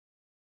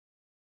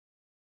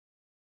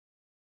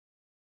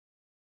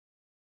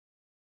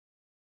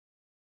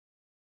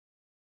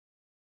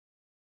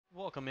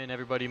Welcome in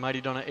everybody, Mighty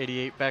Donut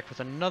 88 back with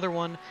another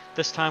one.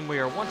 This time we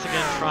are once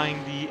again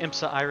trying the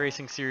IMSA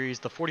iRacing series,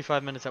 the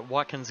 45 minutes at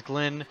Watkins,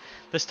 Glen.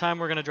 This time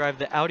we're going to drive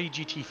the Audi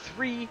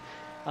GT3.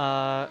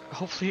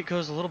 Hopefully it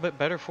goes a little bit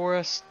better for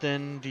us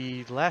than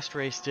the last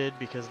race did,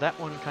 because that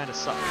one kind of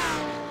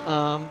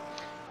sucked.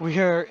 We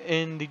are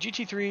in the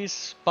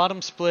GT3's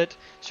bottom split.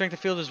 Strength of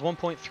field is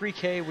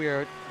 1.3K. We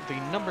are the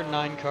number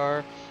 9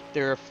 car.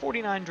 There are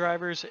 49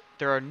 drivers.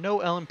 There are no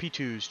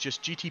LMP2s,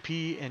 just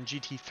GTP and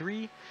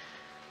GT3.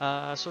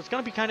 So it's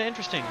going to be kind of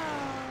interesting.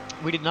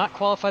 We did not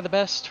qualify the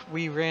best.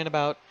 We ran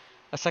about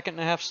a second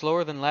and a half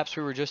slower than laps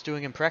we were just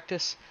doing in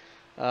practice.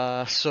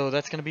 So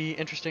that's going to be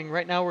interesting.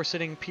 Right now we're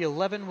sitting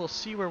P11. We'll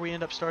see where we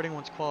end up starting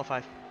once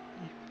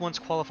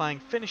qualifying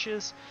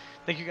finishes.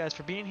 Thank you guys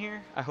for being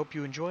here. I hope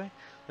you enjoy.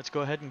 Let's go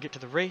ahead and get to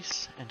the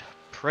race and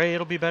pray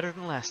it'll be better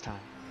than last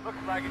time. Looks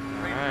like it's All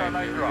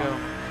right, here we go.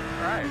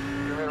 Alright,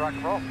 you ready to rock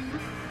and roll?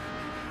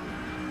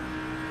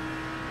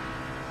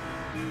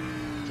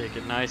 Take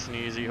it nice and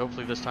easy.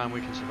 Hopefully this time we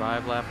can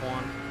survive lap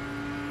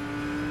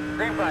 1.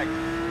 Green flag.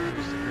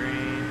 Here's the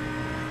green.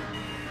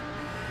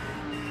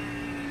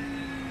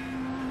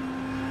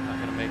 Not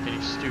gonna make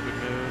any stupid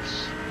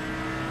moves.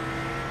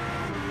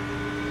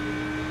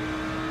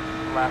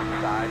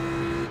 Left side.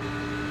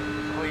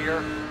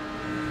 Clear.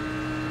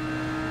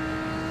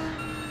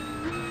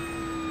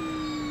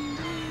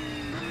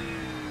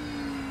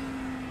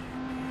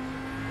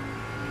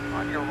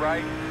 On your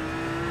right.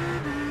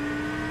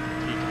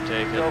 He can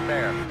take Go it.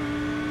 there.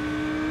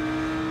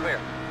 Clear.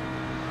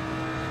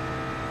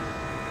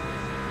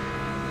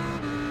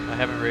 I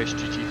haven't raced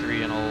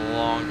GT3 in a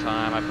long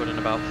time. I put in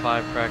about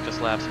 5 practice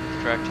laps because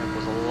the track temp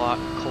was a lot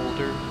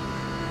colder.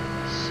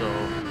 So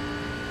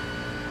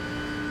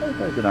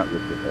Sometimes they're not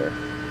listed there.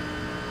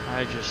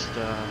 I just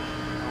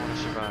I want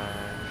to survive.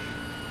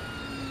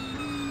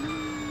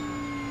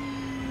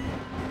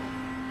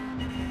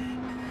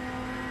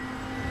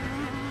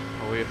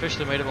 Well, we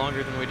officially made it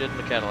longer than we did in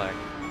the Cadillac.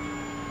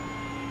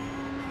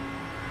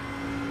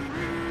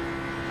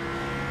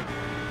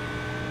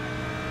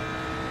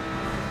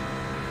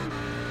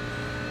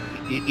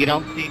 You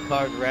don't see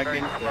cars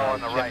wrecking, Very slow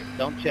on the right.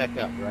 don't check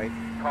up, right?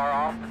 Car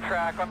off the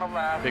track on the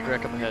left. Big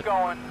wreck up ahead. Keep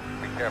going.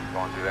 Be careful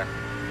going through there.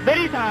 There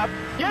is a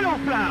yellow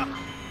flag,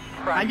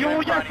 Front and you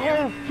in just front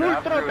go of you. full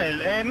Drive through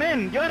throttle. it.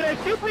 Man, you're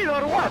stupid or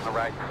On what? the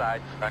right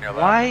side. On your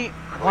left.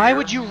 Why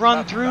would you run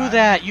Left through side.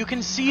 that? You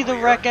can see the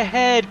Clear. wreck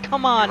ahead.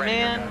 Come on, Right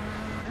here, man. guys.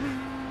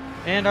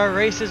 And our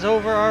race is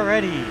over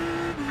already.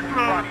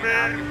 Front of you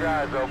now. Keep your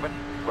eyes open.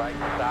 Right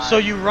side. So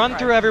you run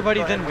through Right. everybody,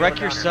 Go ahead, then wheel wreck it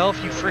down yourself,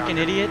 here. you Wheel it freaking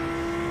down here. idiot.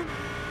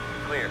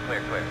 Clear,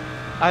 clear, clear.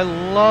 I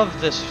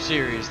love this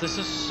series. This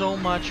is so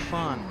much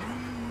fun.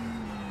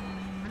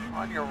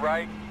 On your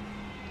right.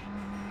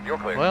 You're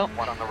clear. Well.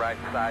 One on the right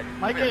side.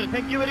 Michael, Clear.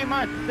 thank you very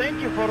much.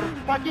 Thank you for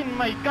fucking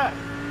my car.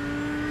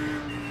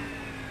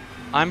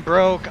 I'm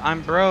broke,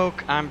 I'm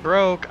broke, I'm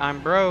broke, I'm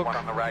broke. One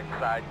on the right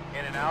side.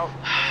 In and out. In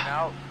and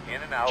out.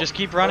 In and out. Just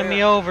keep running me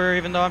Clear. over,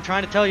 even though I'm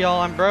trying to tell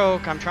y'all I'm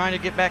broke. I'm trying to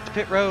get back to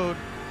pit road.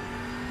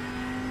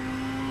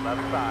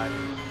 Left side.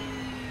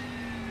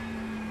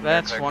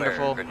 That's Clear,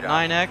 wonderful. clear. Good job.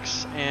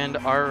 9X, and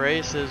our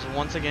race is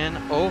once again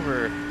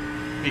over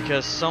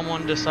because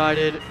someone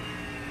decided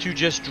to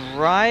just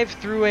drive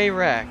through a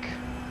wreck.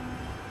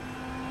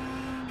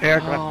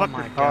 Eric, if Oh I flipped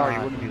my your car, God.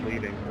 you wouldn't be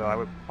leaving, so I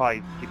would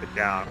probably keep it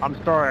down.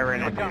 I'm sorry I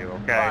ran into you,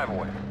 okay? 5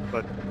 away.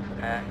 But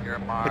At your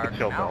mark.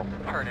 chill, Now,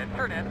 Bill.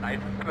 turn in. Nice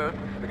and smooth.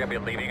 You're going to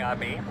be leaning on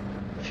me.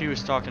 If he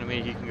was talking to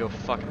me, he can go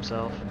fuck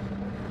himself.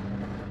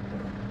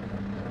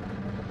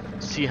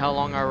 See how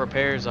long our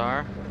repairs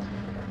are.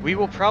 We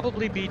will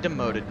probably be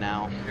demoted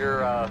now.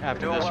 You're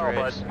After doing this well,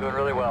 race. bud. Doing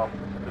really well.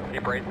 Just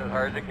keep racing as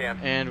hard as you can.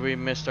 And we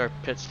missed our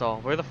pit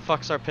stall. Where the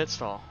fuck's our pit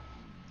stall?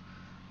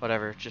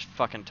 Whatever, just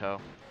fucking tow.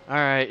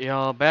 Alright,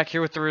 y'all, back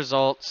here with the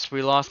results.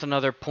 We lost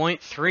another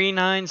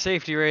 .39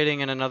 safety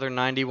rating and another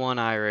 91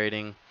 I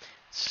rating.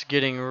 It's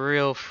getting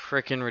real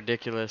freaking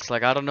ridiculous.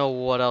 Like, I don't know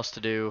what else to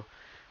do.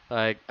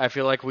 Like, I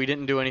feel like we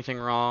didn't do anything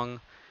wrong.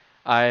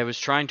 I was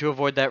trying to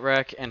avoid that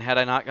wreck, and had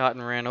I not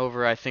gotten ran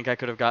over, I think I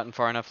could have gotten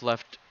far enough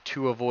left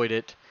to avoid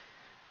it.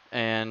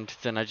 And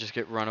then I just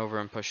get run over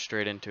and pushed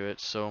straight into it.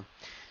 So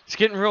it's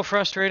getting real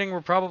frustrating.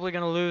 We're probably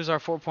going to lose our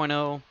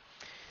 4.0.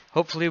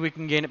 Hopefully we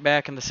can gain it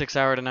back in the 6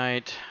 hour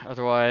tonight.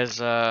 Otherwise,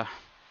 going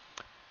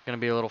to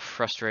be a little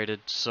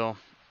frustrated. So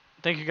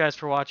thank you guys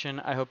for watching.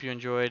 I hope you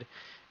enjoyed.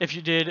 If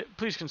you did,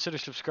 please consider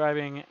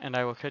subscribing, and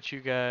I will catch you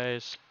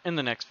guys in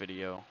the next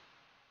video.